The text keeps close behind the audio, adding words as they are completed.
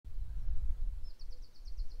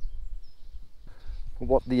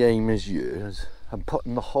what the aim is here is I'm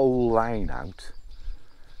putting the whole line out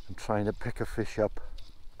and trying to pick a fish up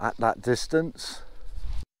at that distance.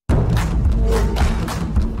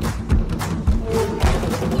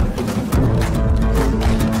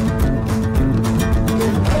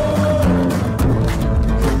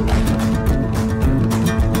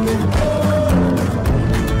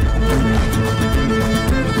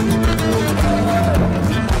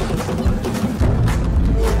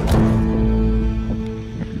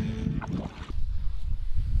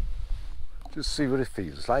 Just see what it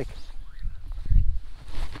feels like.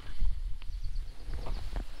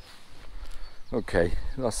 Okay,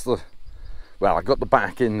 that's the, well, I got the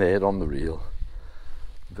back in there on the reel,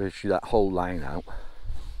 virtually that whole line out,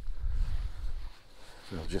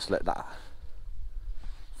 so I'll just let that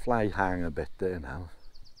fly hang a bit there now.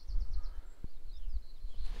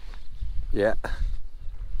 Yeah,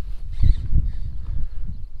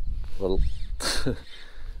 well,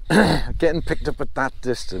 getting picked up at that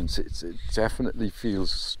distance, it definitely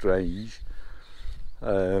feels strange.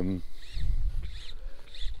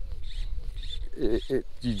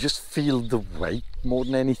 You just feel the weight more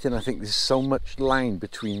than anything. I think there's so much line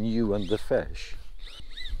between you and the fish.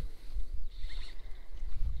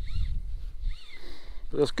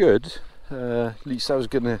 But that's good. At least I was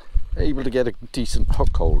able to get a decent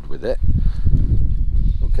hook hold with it.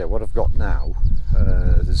 Okay, what I've got now,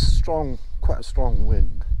 there's quite a strong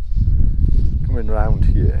wind coming round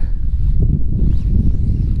here.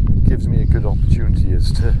 Gives me a good opportunity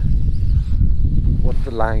as to what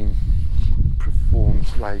the line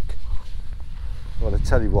performs like. Well, I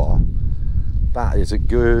tell you what, that is a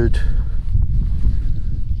good,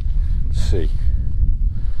 let's see,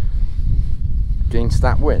 against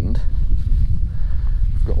that wind,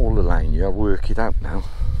 I've got all the line here, I'll work it out now.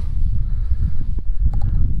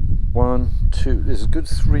 1, 2, there's a good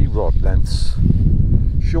 3 rod lengths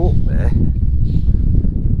short there.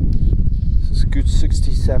 So it's a good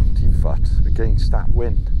 60-70 foot against that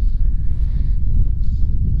wind.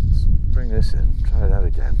 Let's bring this in, try that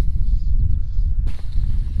again.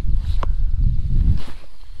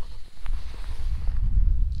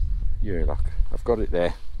 Yeah, look, I've got it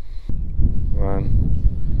there.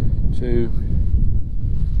 1, 2,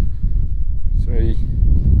 3,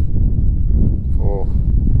 4,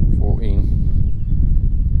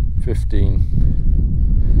 14, 15,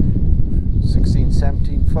 16,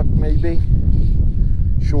 17 foot maybe,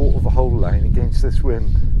 short of a whole line against this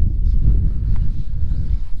wind.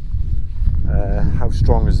 How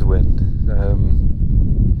strong is the wind?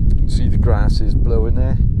 See the grass is blowing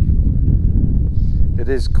there? It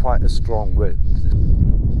is quite a strong wind,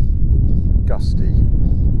 gusty.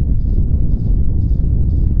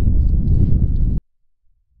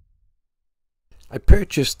 I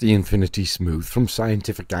purchased the Infinity Smooth from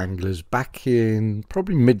Scientific Anglers back in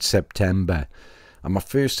probably mid-September, and my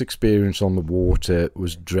first experience on the water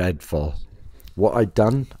was dreadful. What I'd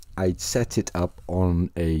done, I'd set it up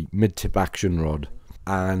on a mid-tip action rod,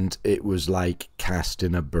 and it was like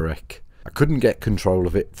casting a brick. I couldn't get control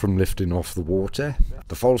of it from lifting off the water.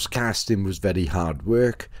 The false casting was very hard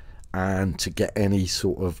work, and to get any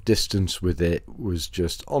sort of distance with it was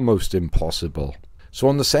just almost impossible. So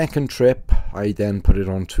on the second trip, I then put it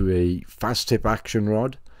onto a fast tip action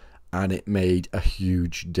rod, and it made a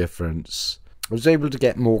huge difference. I was able to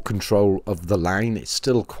get more control of the line. It's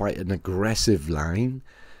still quite an aggressive line,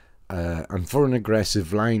 and for an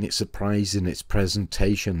aggressive line, it's surprising its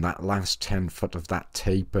presentation. That last 10 foot of that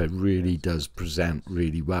taper really does present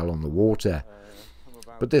really well on the water.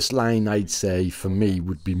 But this line, I'd say, for me,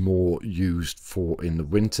 would be more used for in the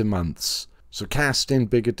winter months. So casting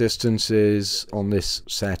bigger distances on this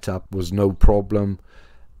setup was no problem.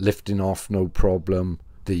 Lifting off, no problem.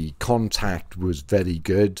 The contact was very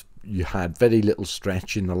good. You had very little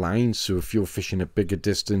stretch in the line, so if you're fishing at bigger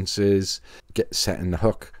distances, setting the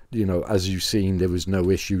hook, you know, as you've seen, there was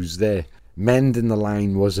no issues there. Mending the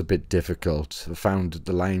line was a bit difficult. I found that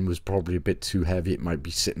the line was probably a bit too heavy. It might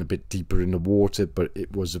be sitting a bit deeper in the water, but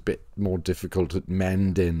it was a bit more difficult at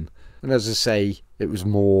mending. And as I say, it was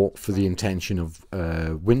more for the intention of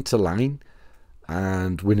winter line,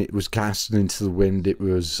 and when it was casting into the wind, it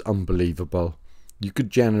was unbelievable. You could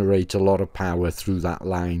generate a lot of power through that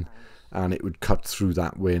line, and it would cut through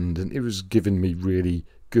that wind, and it was giving me really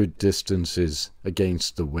good distances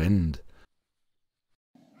against the wind.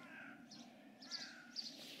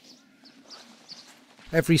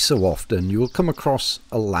 Every so often you'll come across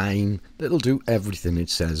a line that'll do everything it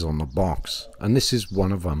says on the box, and this is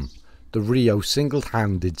one of them. The Rio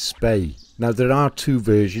single-handed spay. Now there are two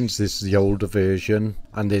versions. This is the older version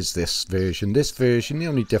and there's this version. This version, the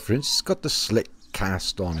only difference, it's got the slit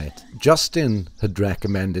cast on it. Justin had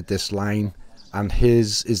recommended this line, and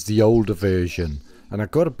his is the older version, and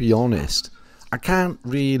I've got to be honest, I can't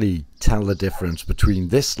really tell the difference between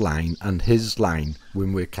this line and his line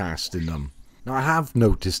when we're casting them. Now, I have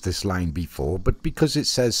noticed this line before, but because it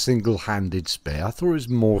says single-handed spare, I thought it was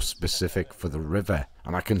more specific for the river,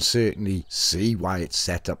 and I can certainly see why it's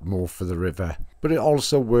set up more for the river. But it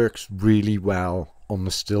also works really well on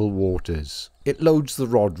the still waters. It loads the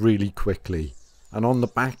rod really quickly, and on the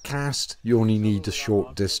back cast you only need a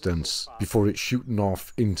short distance before it's shooting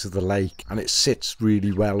off into the lake, and it sits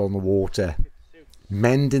really well on the water.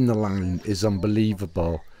 Mending the line is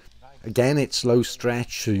unbelievable. Again, it's low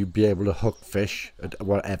stretch, so you'll be able to hook fish at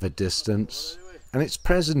whatever distance, and its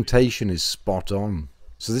presentation is spot on.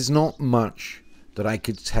 So there's not much that I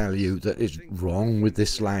could tell you that is wrong with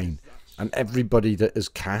this line, and everybody that has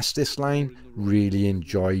cast this line really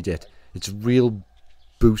enjoyed it. It's a real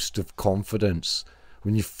boost of confidence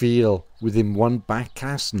when you feel within one back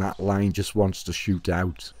cast and that line just wants to shoot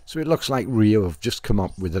out. So it looks like Rio have just come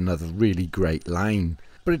up with another really great line,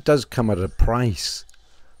 but it does come at a price.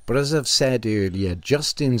 But as I've said earlier,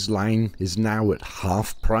 Justin's line is now at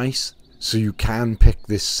half price, so you can pick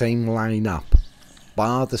this same line up,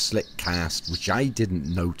 bar the slick cast, which I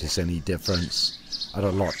didn't notice any difference, at a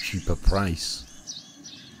lot cheaper price.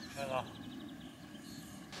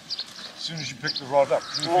 As soon as you pick the rod up.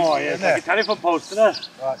 Oh yeah, it's like a telephone post, isn't it?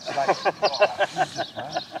 Right, so like, Jesus,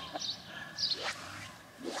 man.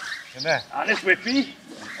 Isn't it? And it's whippy.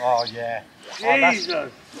 Oh yeah.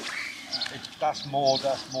 Jesus. That's more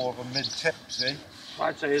of a mid-tip, see?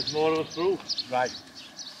 I'd say it's more of a through. Right.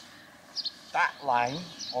 That line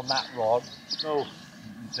on that rod, No.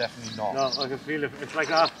 definitely not. No, I can feel it. It's like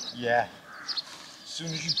that. Yeah. As soon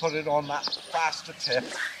as you put it on that faster tip,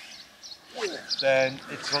 then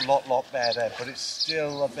it's a lot better, but it's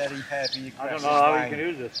still a very heavy, aggressive I don't know how line. you can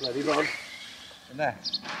use this bloody rod. Isn't it?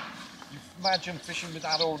 You imagine fishing with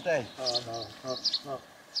that all day. Oh no.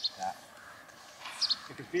 Yeah.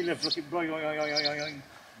 You can feel it looking going.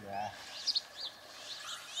 Yeah.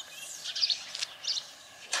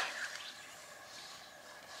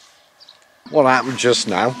 What happened just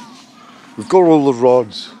now, we've got all the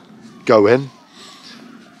rods going,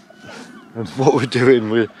 and what we're doing,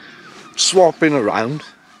 we're swapping around,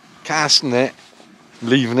 casting it,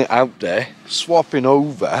 leaving it out there, swapping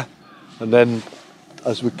over, and then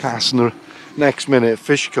as we're casting the next minute,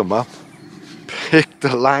 fish come up, pick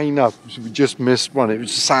the line up. So we just missed one. It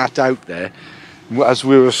was sat out there. As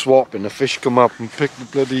we were swapping, the fish come up and picked the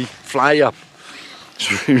bloody fly up.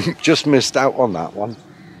 So we just missed out on that one.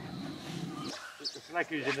 It's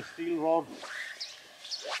like using a steel rod.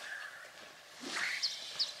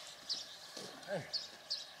 Hey.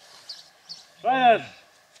 Try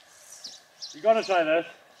this. You gotta try this.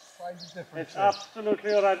 Find the difference. It's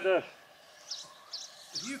absolutely horrendous.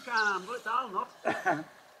 If you can, but I'll not.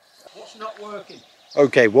 What's not working?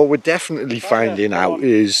 Okay, what we're definitely finding out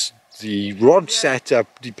is the rod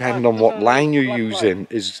setup, depending on what line you're using,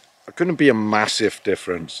 is going to be a massive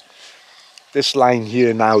difference. This line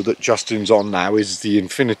here now that Justin's on now is the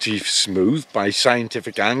Infinity Smooth by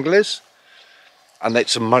Scientific Anglers, and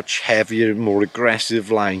it's a much heavier, more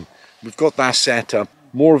aggressive line. We've got that set up,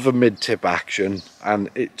 more of a mid-tip action, and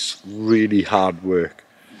it's really hard work.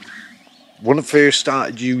 When I first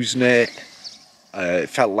started using it, it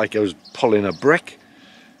felt like I was pulling a brick.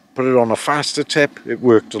 Put it on a faster tip, it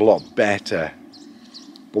worked a lot better.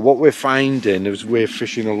 But what we're finding is we're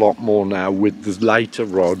fishing a lot more now with the lighter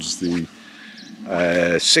rods, the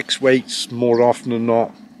 6 weights more often than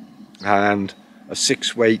not, and a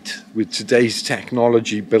 6 weight with today's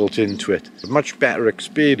technology built into it. A much better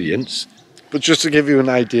experience. But just to give you an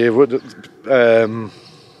idea,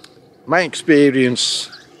 my experience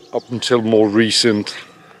up until more recent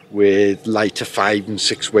with lighter 5 and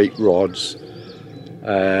 6 weight rods,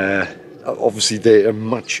 obviously they're a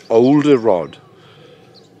much older rod,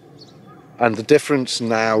 and the difference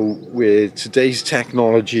now with today's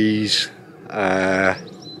technologies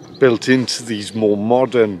built into these more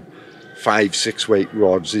modern 5-6 weight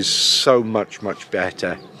rods is so much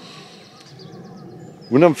better.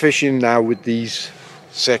 When I'm fishing now with these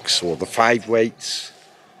 6 or the 5 weights,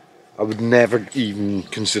 I would never even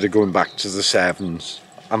consider going back to the 7s.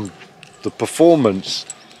 And the performance,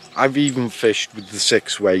 I've even fished with the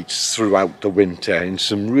 6 weights throughout the winter in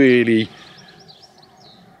some really,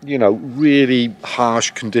 really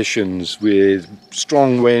harsh conditions with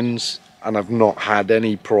strong winds, and I've not had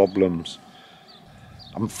any problems.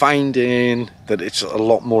 I'm finding that it's a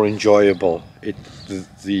lot more enjoyable.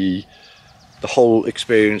 The whole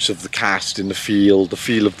experience of the cast in the feel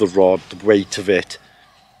of the rod, the weight of it,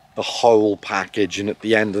 the whole package, and at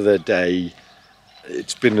the end of the day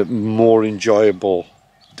it's been a more enjoyable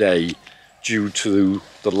day due to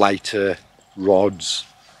the lighter rods.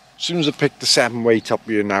 As soon as I pick the 7 weight up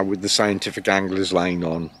here now with the Scientific Angler's line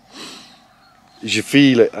on, as you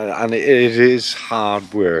feel it, and it is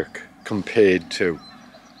hard work compared to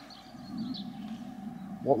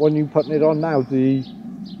what one you putting it on now. I'm going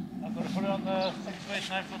to put it on the 6 weight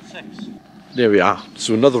 9'6". There we are.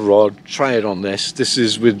 So another rod. Try it on this. This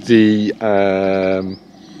is with the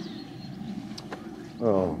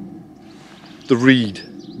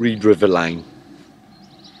Reed River line.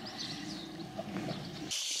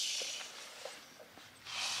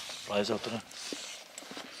 Flies out there.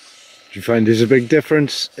 Do you find there's a big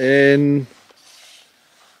difference in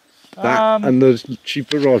that and the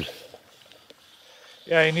cheaper rod?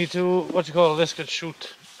 Yeah, you need to, what you call this, could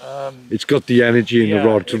shoot. It's got the energy in the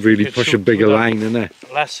rod to really push a bigger line, isn't it?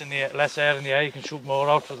 Less air in the air, you can shoot more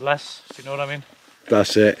out with less, if you know what I mean.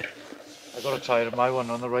 That's it. I got to try my one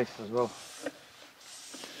on the right as well.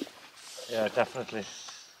 Yeah, definitely.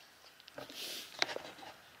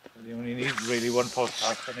 You only need really 1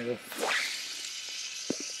 podcast anyway.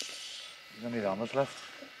 You don't need that much left.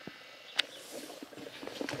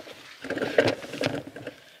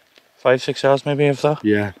 5-6 hours maybe of that.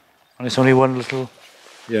 Yeah. And it's only one little.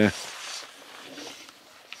 Yeah.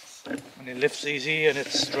 And it lifts easy and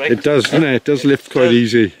it's straight. It does, doesn't it? It does lift quite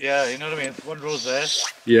easy. Yeah, you know what I mean? One row's there.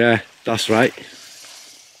 Yeah, that's right.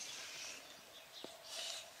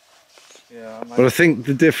 Yeah, but I think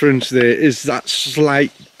the difference there is that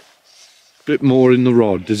slight bit more in the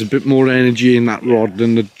rod. There's a bit more energy in that rod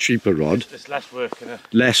than the cheaper rod. It's less work, isn't it?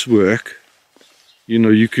 Less work. You know,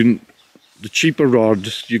 you can, the cheaper rod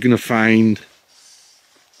you're going to find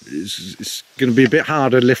it's going to be a bit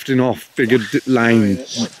harder lifting off bigger line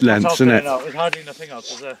lengths, isn't it? There's hardly nothing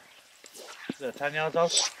else, is there? Is there 10 yards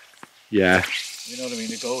out? Yeah. You know what I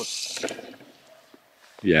mean? It goes.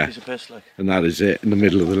 Yeah. Piece of piss, like. And that is it, in the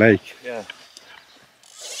middle of the lake. Yeah.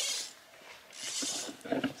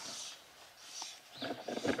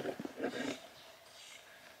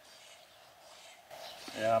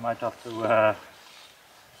 Yeah, I might have to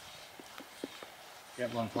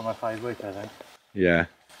get one for my 5 weight, I think. Yeah.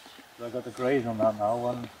 So I got the grade on that now.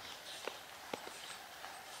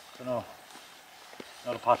 Don't know.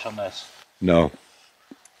 Not a patch on this. No.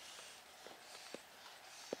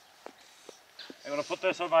 I'm gonna put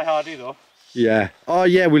this on my Hardy though. Yeah. Oh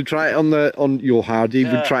yeah, we'll try it on your Hardy.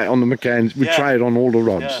 Yeah. We'll try it on the McCain's. We'll try it on all the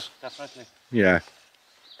rods. Yeah, definitely. Yeah.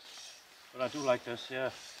 But I do like this. Yeah.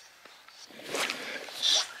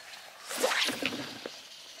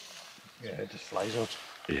 Yeah, it just flies out.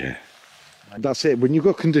 Yeah. That's it. When you've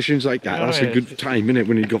got conditions like that, that's a good time, isn't it?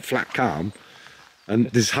 When you've got flat calm and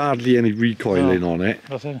there's hardly any recoiling on it.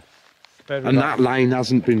 Nothing. And that line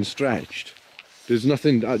hasn't been stretched. There's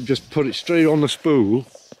nothing, just put it straight on the spool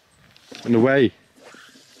and away.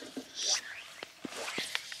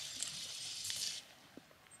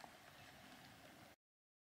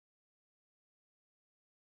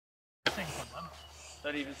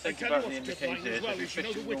 Don't even think about the indicators.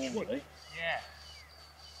 Yeah.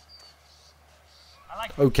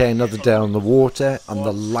 Okay, another day on the water, and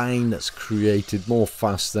the line that's created more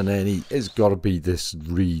fuss than any has got to be this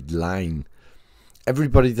Reed line.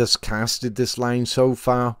 Everybody that's casted this line so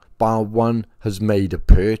far, bar one, has made a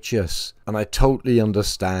purchase, and I totally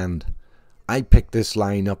understand. I picked this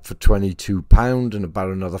line up for £22 and about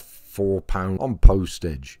another £4 on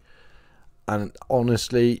postage. And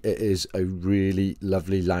honestly, it is a really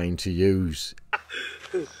lovely line to use.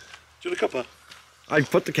 Do you want a cuppa? I've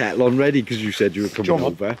put the kettle on ready because you said you were coming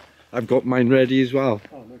over. I've got mine ready as well.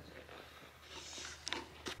 Oh, nice.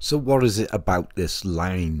 So what is it about this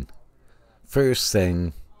line? First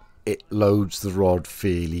thing, it loads the rod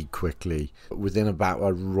fairly quickly. Within about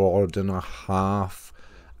a rod and a half,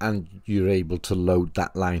 and you're able to load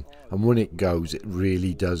that line. And when it goes, it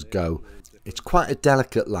really does go. It's quite a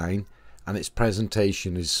delicate line, and its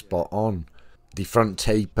presentation is spot on. The front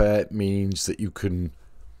taper means that you can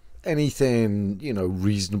anything, you know,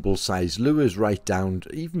 reasonable size lures right down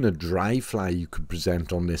to even a dry fly you could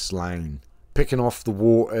present on this line. Picking off the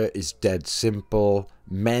water is dead simple.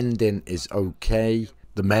 Mending is okay.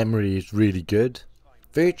 The memory is really good.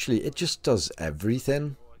 Virtually it just does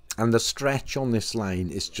everything, and the stretch on this line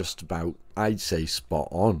is just about, I'd say, spot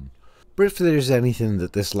on. But if there's anything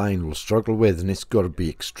that this line will struggle with, and it's got to be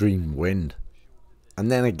extreme wind.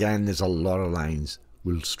 And then again, there's a lot of lines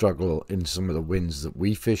will struggle in some of the winds that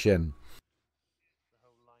we fish in.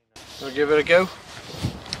 Wanna give it a go?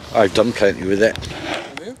 I've done plenty with it.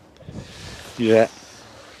 Have you? Yeah.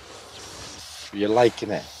 You're liking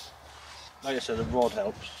it? Like I said, the rod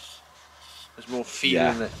helps. There's more feel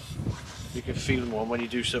Yeah. in it. You can feel more when you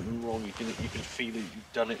do something wrong. You can feel it.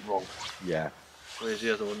 You've done it wrong. Yeah. Whereas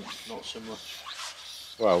the other one, not so much.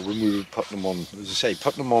 Well, when we were putting them on, as I say,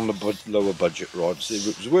 putting them on the lower budget rods, it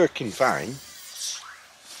was working fine.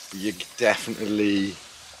 But you definitely,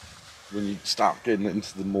 when you start getting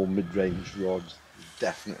into the more mid-range rods,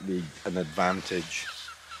 definitely an advantage.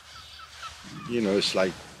 You know, it's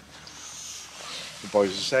like the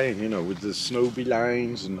boys are saying, you know, with the Snowbie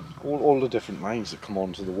lines and all the different lines that come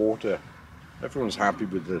onto the water. Everyone's happy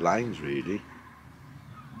with the lines, really.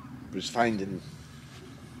 But it's finding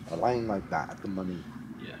a line like that at the money.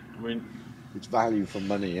 Yeah, I mean, It's value for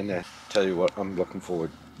money, isn't it? Tell you what, I'm looking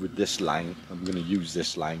forward with this line. I'm going to use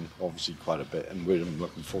this line, obviously, quite a bit. And I'm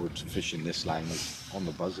looking forward to fishing this line on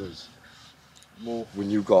the buzzers. more. When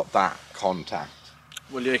you got that contact.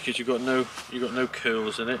 Well, yeah, because you got no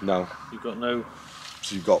curls in it. No. You've got no.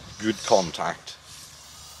 So you've got good contact.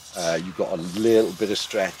 You've got a little bit of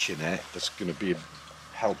stretch in it. That's going to be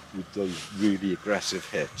help with those really aggressive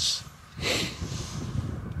hits.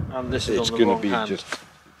 And this is It's on the going wrong to be hand. just.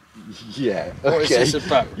 Yeah. What is Okay. this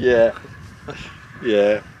about? Yeah.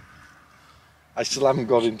 Yeah. I still haven't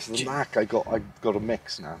got into the knack. I got a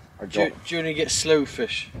mix now. Do you only get slow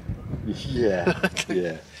fish? Yeah.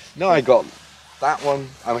 Yeah. No, I got that one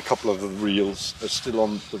and a couple of the reels are still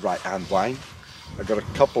on the right hand line. I got a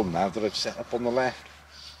couple now that I've set up on the left.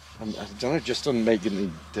 And I don't know, it just doesn't make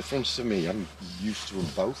any difference to me. I'm used to them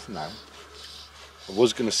both now. I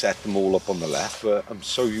was going to set them all up on the left, but I'm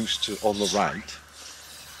so used to on the right.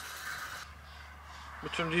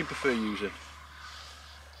 Which one do you prefer using?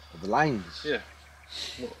 The lines. Yeah.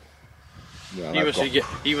 Well,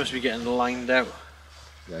 You must be getting lined out.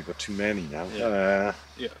 Yeah, I got too many now. Yeah.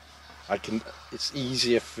 Yeah. It's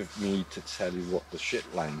easier for me to tell you what the shit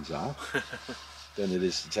lines are than it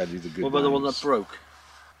is to tell you the good What about the one lines. that broke?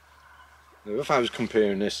 Now, if I was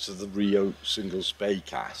comparing this to the Rio single spay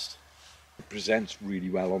cast, it presents really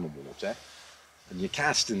well on the water, and you're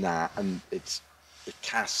casting that, and it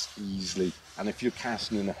casts easily. And if you're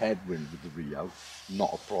casting in a headwind with the Rio,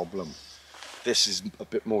 not a problem. This is a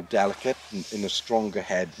bit more delicate, and in a stronger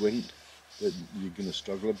headwind, you're going to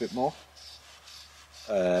struggle a bit more.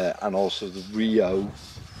 And also the Rio,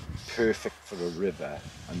 perfect for a river,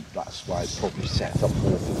 and that's why I probably set up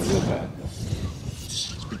more for the river.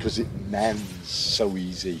 It's because it mends so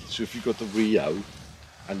easy. So if you've got the Rio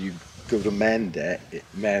and you go to mend it, it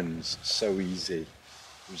mends so easy.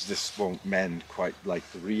 Whereas this won't mend quite like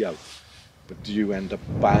the Rio. But do you end up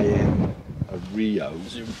buying a Rio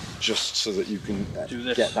just so that you can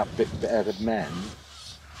get that bit better mend?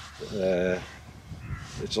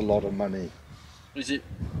 It's a lot of money. Is it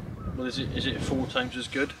 4 times as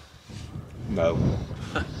good? No.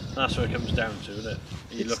 That's what it comes down to, isn't it?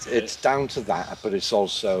 It's down to that, but it's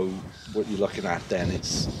also what you're looking at then.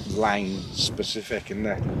 It's line specific, isn't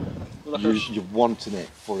it? Well, You're wanting it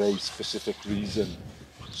for a specific reason.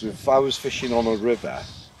 So if I was fishing on a river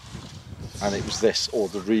and it was this or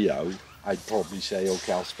the Rio, I'd probably say,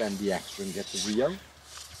 okay, I'll spend the extra and get the Rio.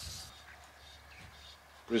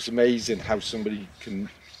 But it's amazing how somebody can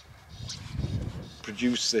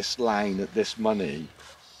produce this line at this money,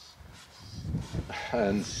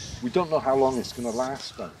 and we don't know how long it's going to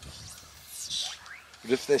last though.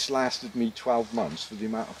 But if this lasted me 12 months for the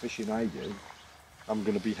amount of fishing I do, I'm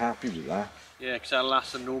going to be happy with that. Yeah, because that'll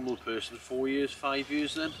last a normal person 4 years, 5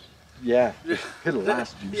 years then. Yeah, it'll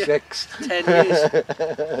last you Yeah. 6. 10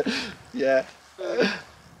 years. Yeah.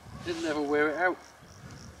 Didn't ever wear it out.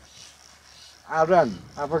 Aaron,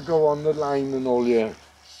 have a go on the line and all you.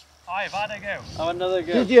 I've had a go. Have another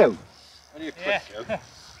go. Did you? Only a quick Yeah. go.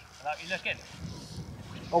 Without you looking.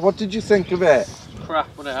 Oh, what did you think of it? Crap,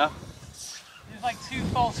 wasn't it? Huh? It was like 2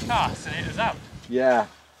 false casts and it was out. Yeah.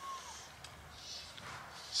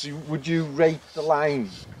 So would you rate the line?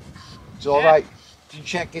 It's all Yeah. right. Did you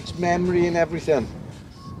check its memory and everything?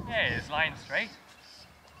 Yeah, it's lying straight.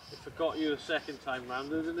 It forgot you the second time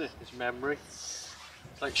round, didn't it? It's memory.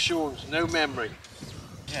 It's like Shaun's, no memory.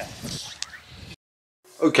 Yeah.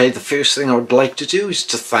 Okay, the first thing I would like to do is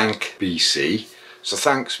to thank BC. So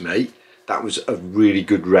thanks, mate. That was a really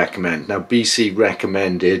good recommend. Now, BC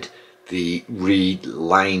recommended the reed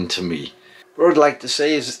line to me. What I'd like to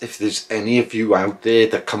say is if there's any of you out there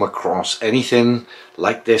that come across anything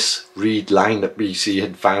like this reed line that BC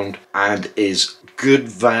had found and is good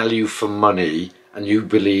value for money, and you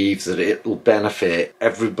believe that it will benefit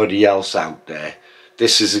everybody else out there,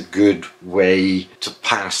 this is a good way to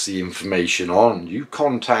pass the information on. You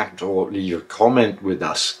contact or leave a comment with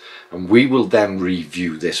us and we will then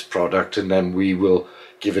review this product, and then we will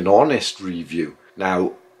give an honest review.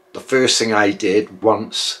 Now, the first thing I did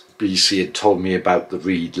once BC had told me about the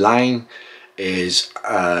reed line is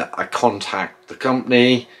I contact the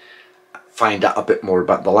company, find out a bit more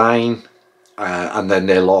about the line, and then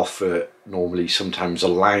they'll offer normally sometimes a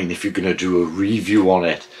line if you're going to do a review on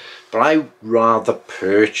it. But I rather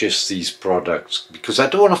purchase these products because I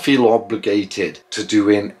don't want to feel obligated to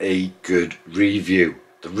doing a good review.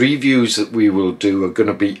 The reviews that we will do are going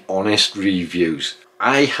to be honest reviews.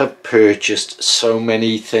 I have purchased so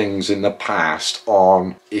many things in the past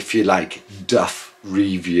on, if you like, duff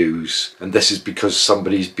reviews, and this is because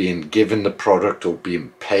somebody's being given the product or being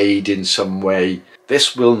paid in some way.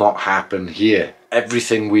 This will not happen here.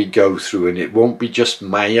 Everything we go through, and it won't be just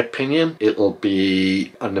my opinion, it'll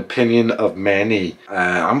be an opinion of many.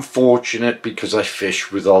 I'm fortunate because I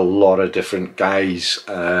fish with a lot of different guys,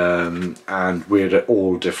 and we're at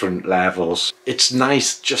all different levels. It's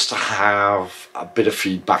nice just to have a bit of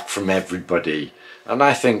feedback from everybody, and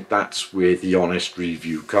I think that's where the honest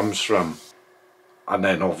review comes from. And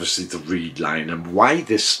then obviously the reed line, and why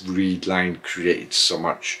this reed line created so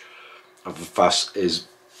much of a fuss is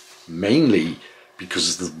mainly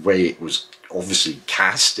because of the way it was obviously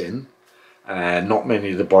casting. Not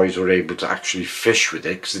many of the boys were able to actually fish with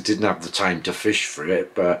it because they didn't have the time to fish for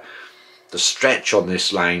it, but the stretch on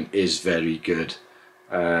this line is very good,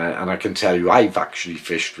 and I can tell you I've actually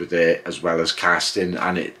fished with it as well as casting,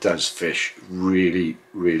 and it does fish really,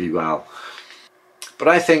 really well. But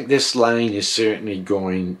I think this line is certainly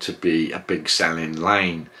going to be a big selling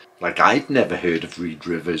line. Like, I've never heard of reed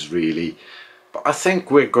rivers really, but I think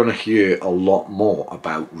we're going to hear a lot more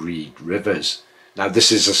about reed rivers. Now,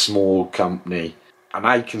 this is a small company, and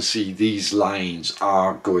I can see these lines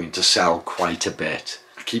are going to sell quite a bit.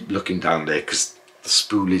 I keep looking down there because the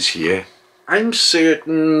spool is here. I'm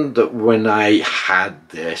certain that when I had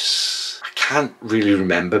this, I can't really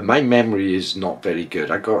remember, my memory is not very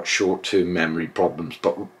good, I got short-term memory problems,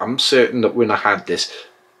 but I'm certain that when I had this,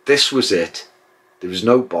 this was it. There was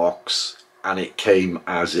no box, and it came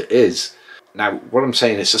as it is. Now, what I'm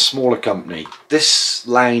saying, it's a smaller company. This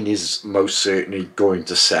line is most certainly going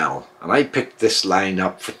to sell, and I picked this line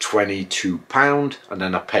up for £22, and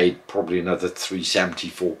then I paid probably another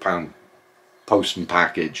 £374 post and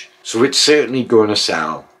package. So it's certainly going to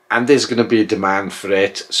sell, and there's going to be a demand for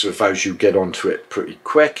it, so if I was you, get onto it pretty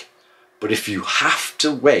quick. But if you have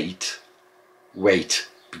to wait, wait,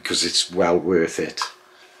 because it's well worth it.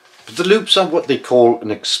 But the loops are what they call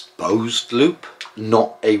an exposed loop,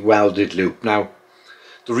 not a welded loop. Now,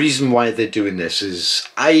 the reason why they're doing this is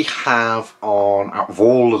I have out of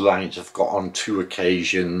all the lines I've got on 2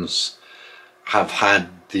 occasions, have had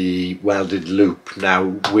the welded loop. Now,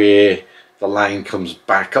 where the line comes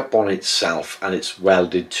back up on itself and it's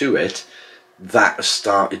welded to it, that has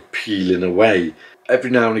started peeling away. Every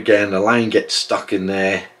now and again a line gets stuck in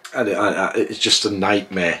there, and it's just a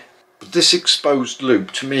nightmare. But this exposed loop,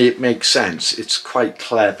 to me, it makes sense. It's quite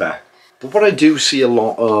clever. But what I do see a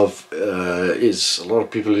lot of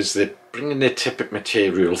people is they're bringing their tippet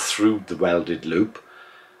material through the welded loop,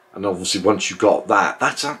 and obviously once you got that,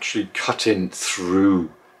 that's actually cutting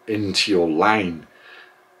through into your line.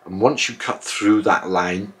 And once you cut through that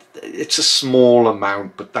line, it's a small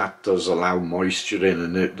amount, but that does allow moisture in,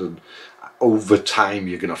 and over time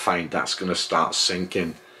you're going to find that's going to start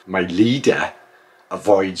sinking. My leader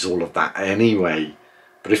avoids all of that anyway,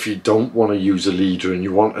 but if you don't want to use a leader and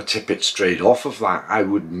you want to tip it straight off of that, I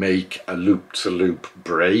would make a loop-to-loop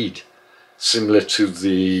braid, similar to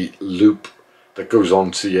the loop that goes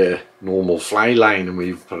onto your normal fly line and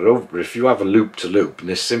we put it over. But if you have a loop-to-loop, and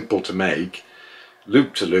it's simple to make,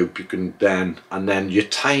 loop to loop, you can then, and then you're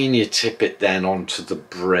tying your tippet then onto the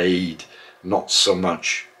braid, not so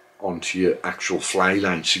much onto your actual fly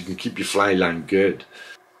line, so you can keep your fly line good.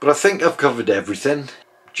 But I think I've covered everything.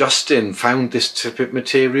 Justin found this tippet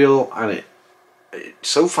material, and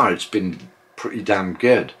so far it's been pretty damn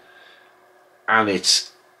good, and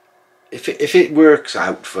it's if it works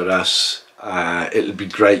out for us, it'll be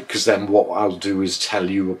great, because then what I'll do is tell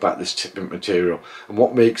you about this tippet material. And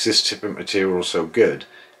what makes this tippet material so good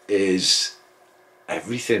is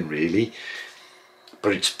everything really,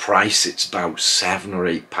 but its price, it's about £7 or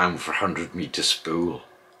 £8 for a 100-metre spool,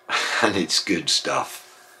 and it's good stuff.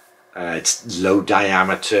 It's low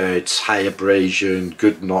diameter, it's high abrasion,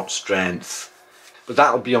 good knot strength. But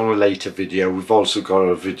that'll be on a later video. We've also got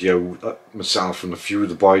a video, myself and a few of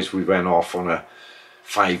the boys, we went off on a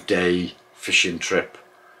 5-day fishing trip,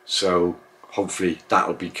 so hopefully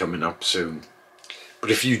that'll be coming up soon. But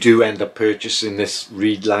if you do end up purchasing this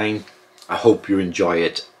reed line, I hope you enjoy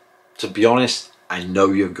it. To be honest, I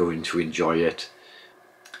know you're going to enjoy it.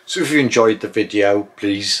 So if you enjoyed the video,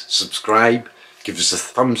 please subscribe, give us a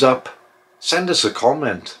thumbs up, send us a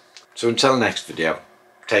comment. So until next video,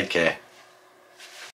 take care.